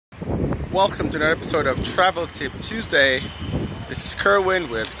Welcome to another episode of Travel Tip Tuesday. This is Kerwin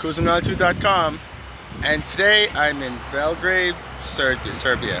with cruising.com, and today I'm in Belgrade,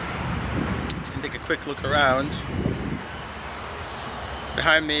 Serbia. You can take a quick look around.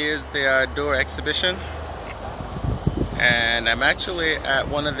 Behind me is the door exhibition, and I'm actually at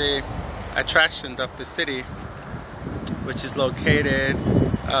one of the attractions of the city, which is located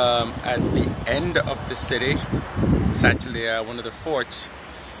at the end of the city. It's actually one of the forts.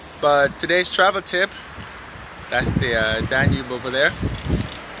 But today's travel tip, that's the Danube over there.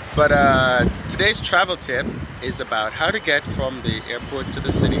 But today's travel tip is about how to get from the airport to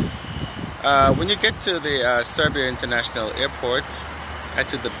the city. When you get to the Serbia International Airport,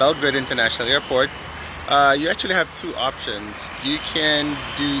 to the Belgrade International Airport, you actually have two options. You can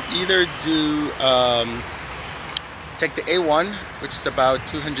either take the A1, which is about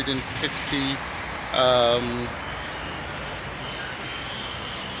 250.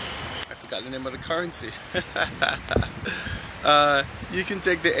 I forgot the name of the currency. You can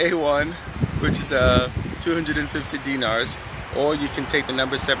take the A1, which is 250 dinars, or you can take the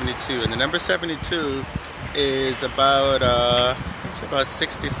number 72, and the number 72 is about I think it's about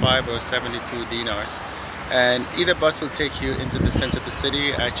 65 or 72 dinars. And either bus will take you into the center of the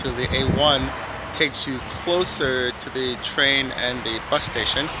city. Actually, the A1 takes you closer to the train and the bus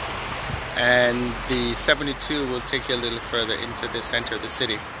station, and the 72 will take you a little further into the center of the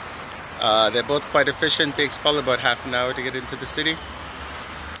city. They're both quite efficient. Takes probably about half an hour to get into the city,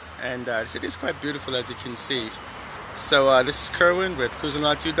 and the city is quite beautiful, as you can see. So this is Kerwin with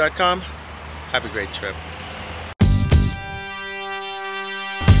cruising.com. Have a great trip.